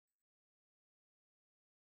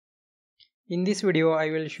In this video,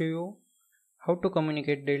 I will show you how to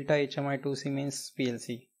communicate Delta HMI to Siemens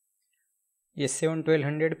PLC.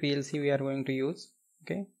 S7-1200 PLC we are going to use.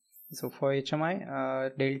 Okay, so for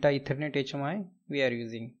HMI, Delta Ethernet HMI we are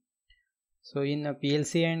using. So in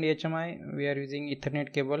PLC and HMI, we are using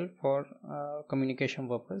Ethernet cable for communication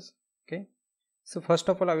purpose. Okay, so first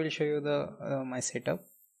of all, I will show you the my setup.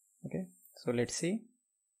 Okay, so let's see.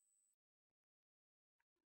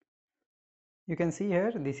 You can see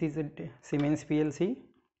here, this is a Siemens PLC.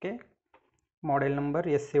 Okay, model number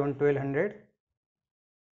S7-1200.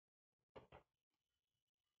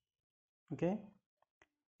 Okay,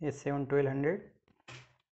 S7-1200.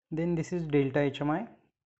 Then this is Delta HMI.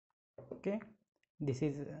 Okay, this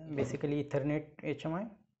is basically Ethernet HMI.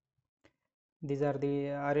 These are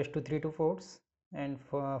the RS232 ports and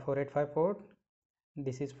 485 port.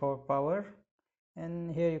 This is for power,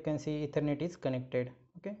 and here you can see Ethernet is connected.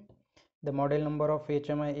 Okay, the model number of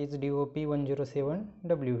HMI is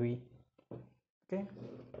DOP107WV. Okay,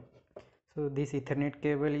 so this Ethernet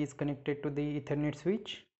cable is connected to the Ethernet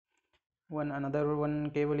switch. Another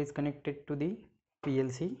one cable is connected to the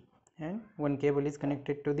PLC, and one cable is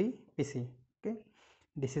connected to the PC. Okay,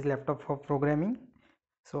 this is laptop for programming.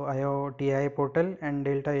 So I have TI portal and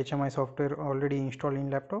Delta HMI software already installed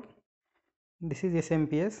in laptop. This is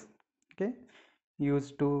SMPS. Okay,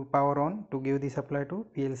 used to power on to give the supply to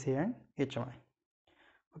PLC and HMI.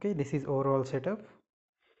 Okay, this is overall setup.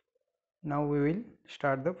 Now we will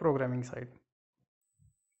start the programming side.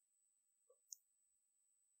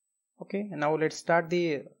 Okay, now let's start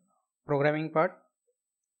the programming part.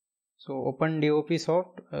 So open DOP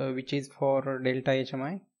soft, which is for Delta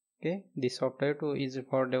HMI. Okay, this software too is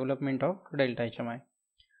for development of Delta HMI.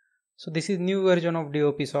 So this is new version of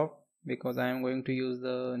DOP soft, because I am going to use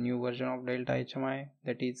the new version of Delta HMI,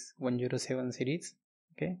 that is 107 series.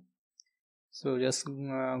 Okay, so just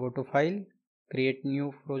go to file, create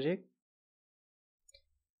new project.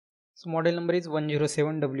 So model number is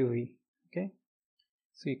 107WV. Okay,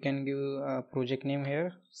 so you can give a project name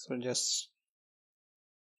here. So just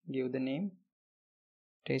give the name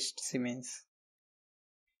test Siemens.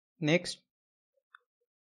 Next,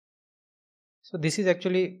 so this is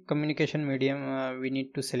actually communication medium we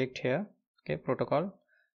need to select here. Okay, protocol.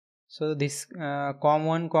 So this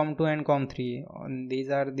COM1, COM2 and COM3,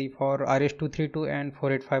 these are the for RS232 and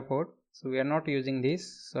 485 port. So we are not using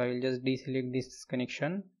this, so I will just deselect this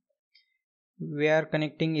connection. We are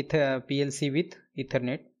connecting PLC with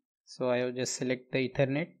Ethernet, so I will just select the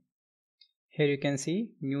Ethernet. Here you can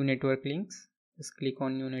see new network links. Just click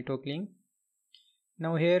on new network link.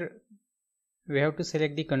 Now here we have to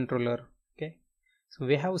select the controller. Okay, so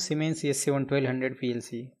we have Siemens S7-1200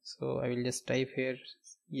 PLC, so I will just type here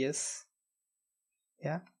yes.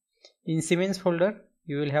 Yeah, in Siemens folder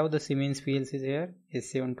you will have the Siemens PLCs here,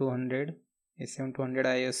 S7-200, S7-200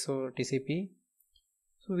 ISO TCP.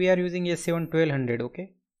 So we are using S7-1200.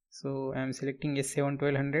 Okay, so I am selecting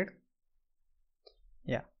S7-1200.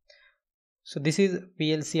 Yeah, so this is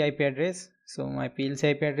PLC IP address. So my PLC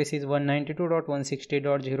IP address is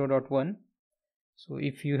 192.160.0.1. so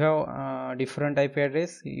if you have different IP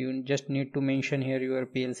address, you just need to mention here your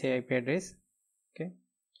PLC IP address. Okay,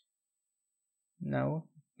 now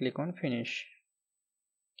click on finish.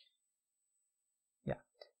 Yeah,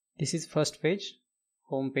 this is first page,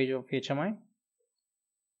 home page of HMI.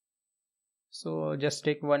 So just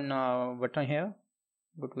take one button here,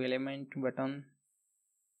 go to element button.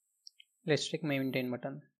 Let's take maintain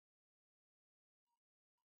button.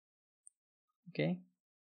 Okay,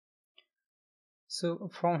 so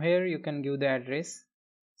from here you can give the address.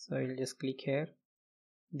 So I will just click here.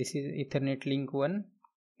 This is Ethernet link 1.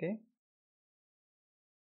 Okay,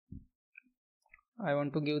 I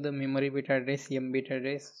want to give the memory bit address, M bit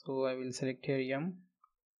address, so I will select here M.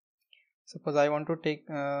 Suppose I want to take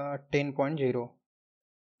 10.0.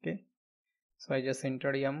 Okay, so I just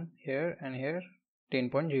entered M here and here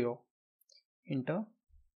 10.0. Enter.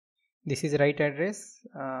 This is right address.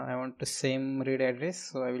 I want the same read address,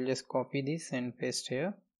 so I will just copy this and paste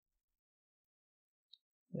here.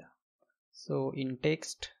 Yeah, so in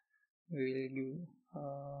text we will give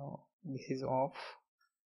this is off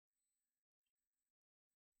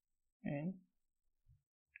and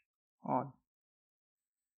on.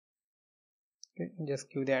 Okay, just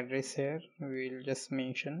give the address here. We will just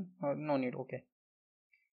mention, or no need. Okay,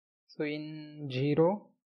 so in 0,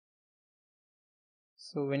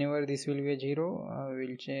 so whenever this will be a 0, we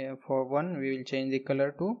will change. For 1 we will change the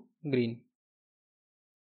color to green.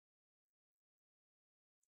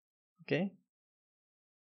 Okay,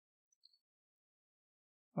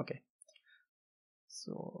 okay,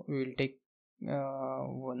 so we will take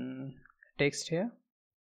one text here.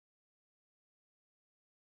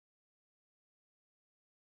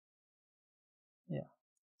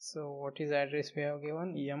 So what is the address we have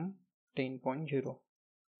given? EM 10.0.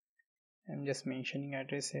 I'm just mentioning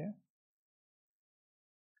address here.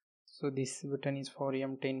 So this button is for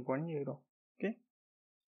EM 10.0. Okay,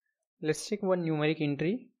 let's check one numeric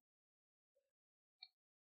entry.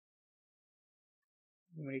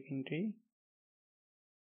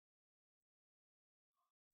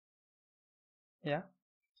 Yeah,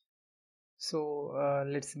 so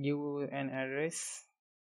let's give an address.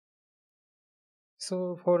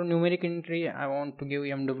 So for numeric entry I want to give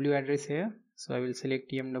MW address here, so I will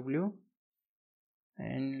select MW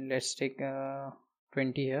and let's take 20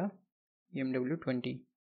 here, MW 20.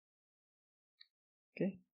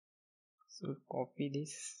 Okay, so copy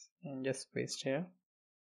this and just paste here.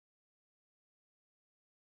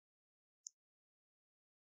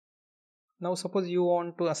 Now suppose you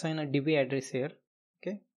want to assign a DB address here.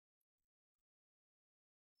 Okay,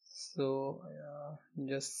 so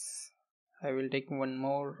just I will take one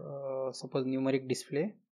more suppose numeric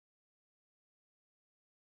display.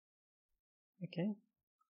 Okay,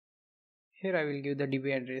 here I will give the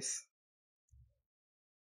DB address.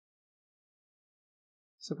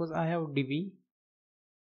 Suppose I have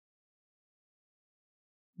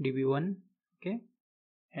DB1, okay,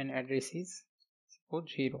 and address is suppose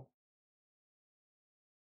 0.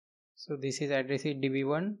 So this is address is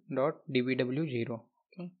db1.dbw0.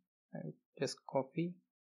 Okay, I just copy.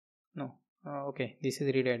 No, okay, this is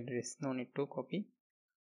read address, no need to copy.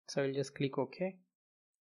 So I will just click OK.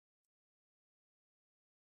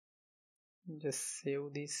 Just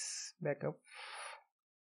save this backup.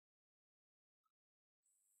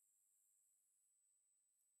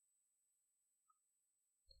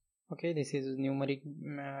 Okay, this is numeric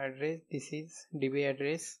address, this is DB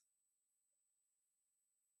address.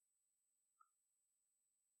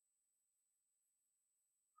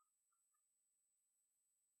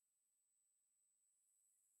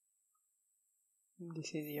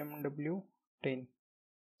 This is MW 10,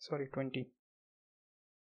 sorry 20.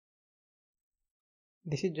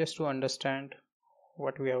 This is just to understand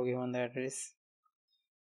what we have given the address.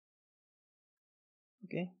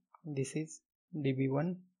 Okay, this is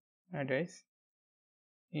DB1 address.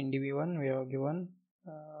 In DB1 we have given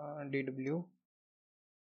DW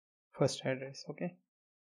first address. Okay,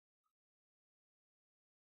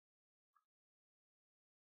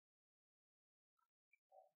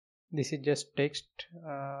 this is just text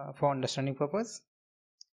for understanding purpose.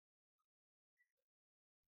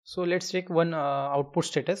 So let's check one output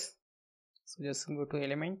status. So just go to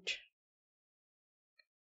element,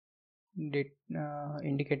 date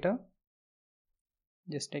indicator,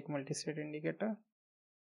 just take multi-state indicator.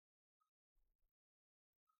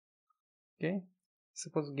 Okay,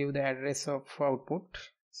 suppose give the address of output,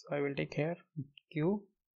 so I will take here Q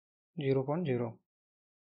 0.0.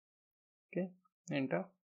 okay, enter.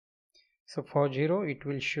 So for 0 it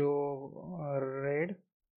will show red,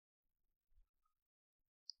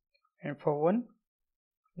 and for 1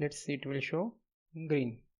 let's see it will show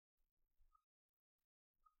green.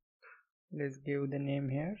 Let's give the name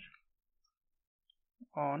here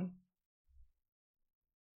on,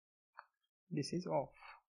 this is off.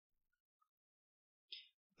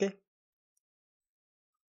 Okay,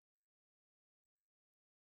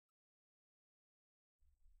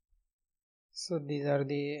 so these are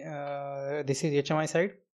the this is HMI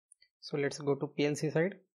side. So let's go to PLC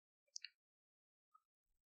side.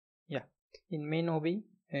 Yeah, in main OB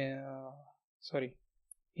sorry,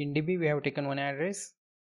 in DB we have taken one address,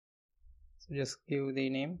 so just give the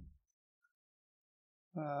name.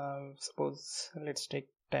 Suppose let's take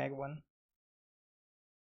tag 1.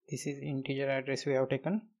 This is integer address we have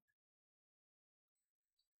taken.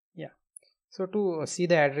 Yeah, so to see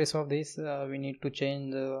the address of this we need to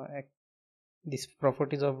change this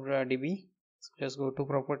properties of DB. So just go to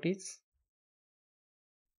properties,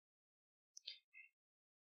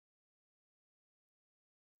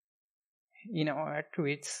 in our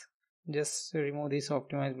attributes just remove this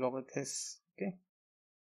optimize blocker case. Okay,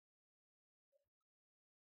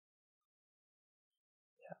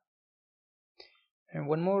 yeah, and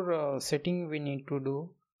one more setting we need to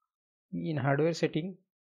do in hardware setting.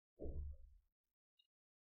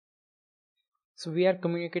 So we are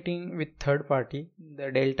communicating with third party.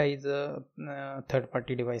 The Delta is a third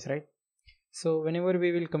party device, right? So whenever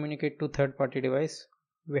we will communicate to third party device,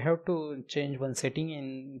 we have to change one setting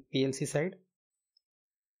in PLC side.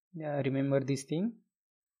 Remember this thing.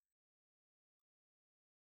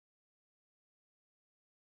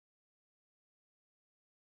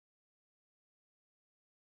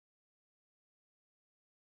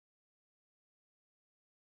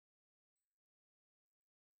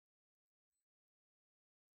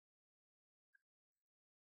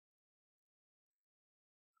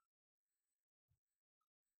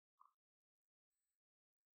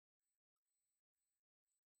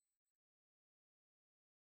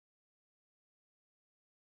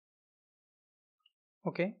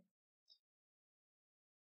 Okay,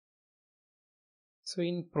 so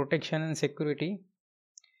in protection and security,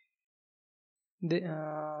 the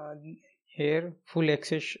here full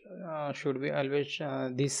access should be always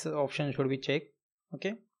this option should be checked.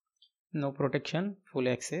 Okay, no protection, full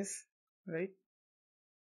access, right?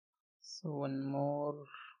 So one more,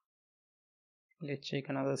 let's check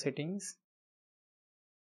another settings.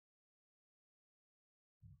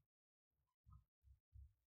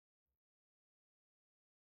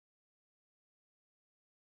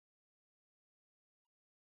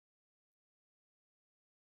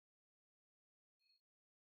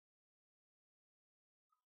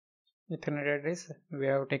 Ethernet address we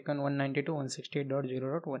have taken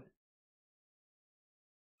 192.168.0.1.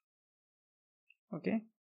 Okay,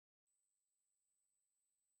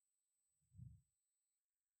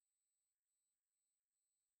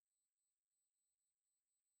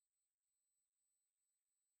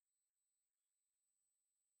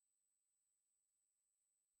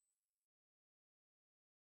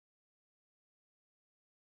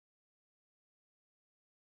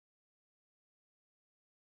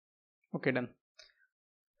 okay, done.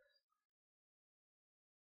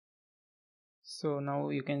 So now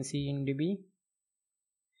you can see in DB,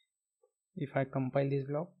 if I compile this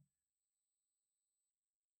block,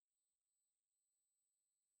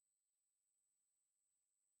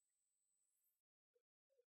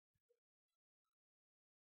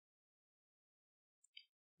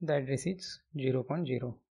 the address is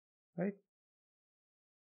 0.0, right?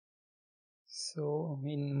 So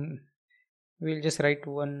we'll just write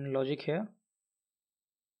one logic here.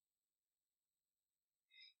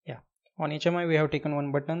 Yeah, on HMI we have taken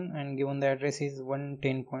one button and given the address is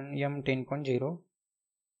 110.m10.0.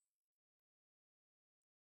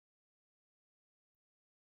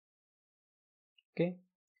 Okay,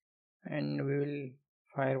 and we will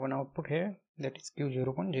fire one output here, that is Q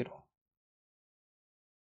 0.0.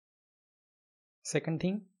 Second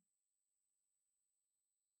thing,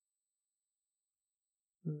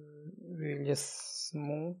 we will just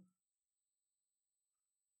move.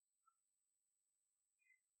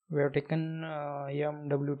 We have taken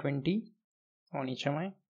MW20 on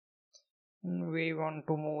HMI and we want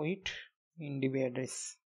to move it in DB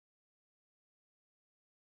address.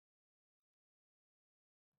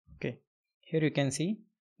 Okay, here you can see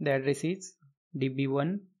the address is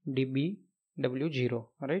db1 dbw0,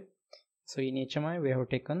 right? So in HMI we have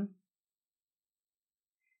taken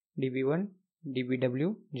db1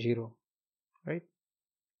 dbw0, right?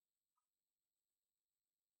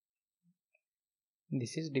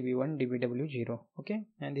 This is db1 dbw0. Okay,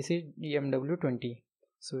 and this is MW20.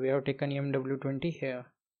 So we have taken MW20 here.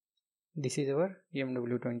 This is our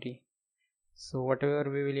MW20. So whatever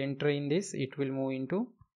we will enter in this, it will move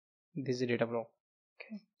into this data block.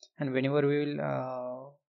 Okay, and whenever we will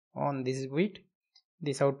on this bit,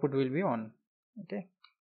 this output will be on. Okay,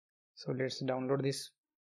 so let's download this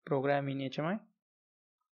program in HMI.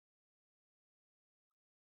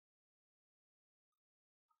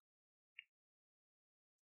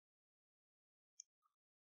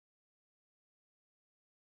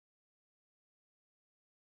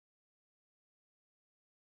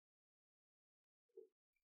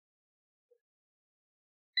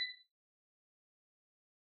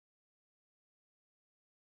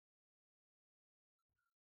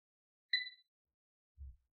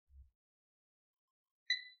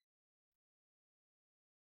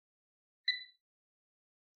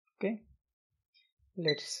 Okay,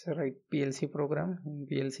 let's write PLC program in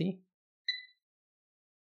PLC.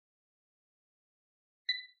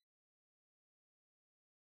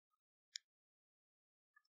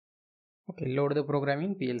 Okay, load the program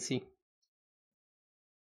in PLC.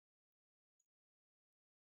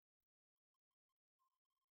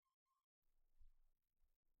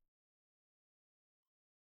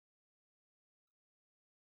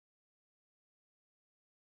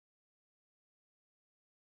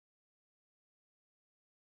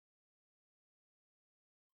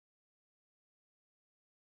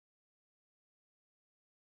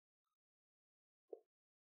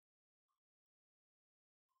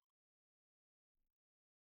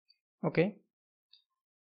 Okay,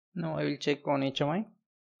 now I will check on HMI.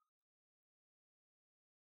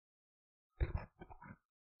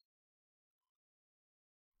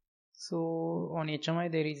 So on HMI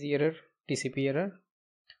there is error, TCP error.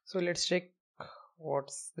 So let's check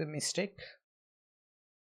what's the mistake.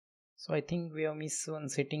 So I think we have missed one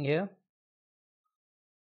setting here.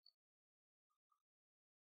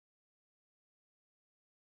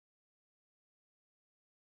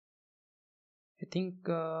 I think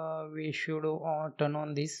we should turn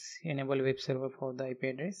on this enable web server for the IP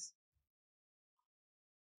address.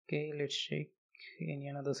 Okay, let's check any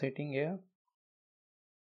another setting here.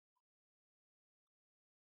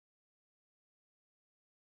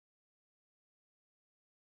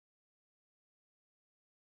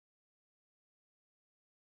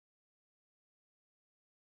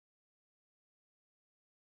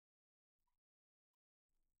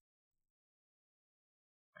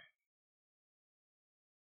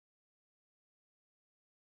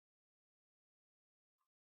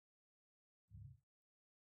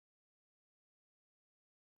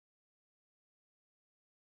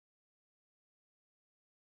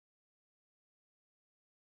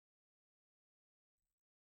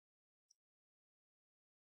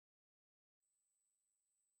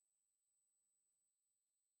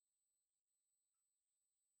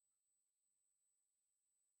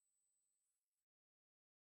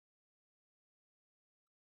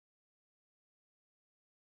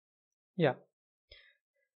 Yeah,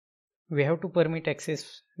 we have to permit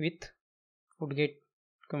access with would get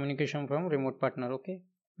communication from remote partner. Okay,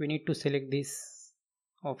 we need to select this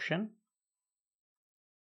option.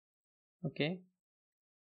 Okay,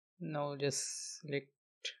 now just select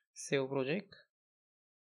save project,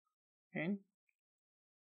 and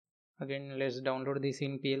again let's download this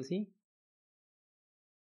in PLC.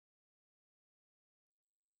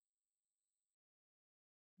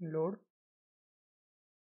 Load.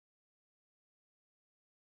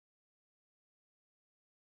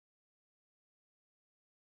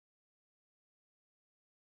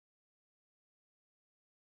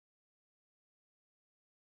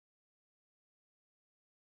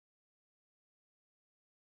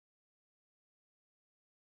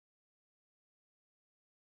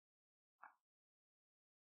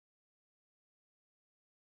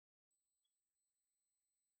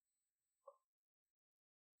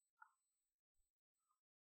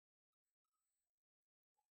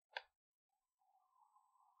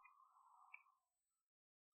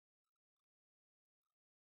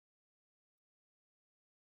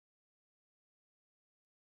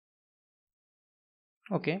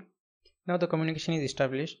 Okay, now the communication is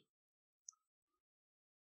established.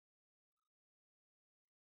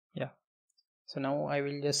 Yeah, so now I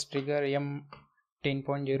will just trigger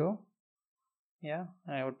M10.0. Yeah,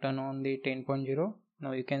 I have turned on the 10.0.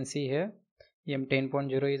 Now you can see here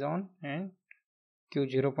M10.0 is on and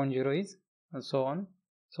Q0.0 is so on.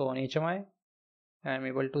 So on HMI I am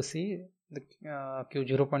able to see the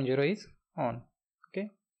Q0.0 is on. Okay,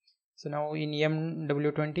 so now in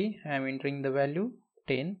MW20 I am entering the value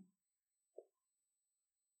 10.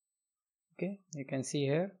 Okay, you can see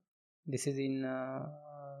here this is in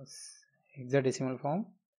hexadecimal form,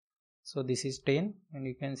 so this is 10, and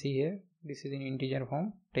you can see here this is in integer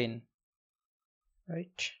form 10,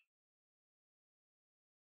 right?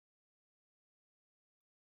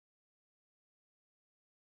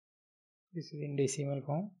 This is in decimal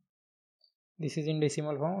form, this is in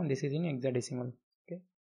decimal form, and this is in hexadecimal. Okay,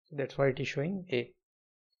 so that's why it is showing A.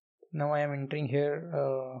 Now I am entering here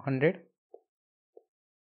 100,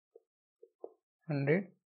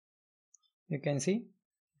 you can see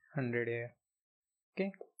 100 here.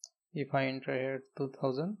 Okay, if I enter here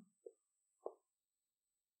 2000,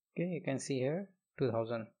 okay, you can see here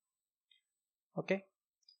 2000. Okay,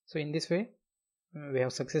 so in this way we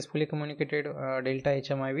have successfully communicated delta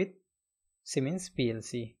HMI with Siemens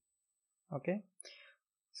PLC. Okay,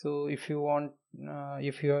 so if you want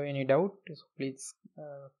if you have any doubt, so please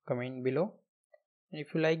comment below, and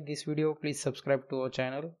if you like this video, please subscribe to our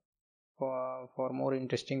channel for more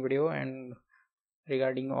interesting video, and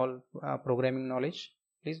regarding all programming knowledge,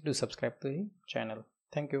 please do subscribe to the channel.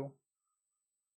 Thank you.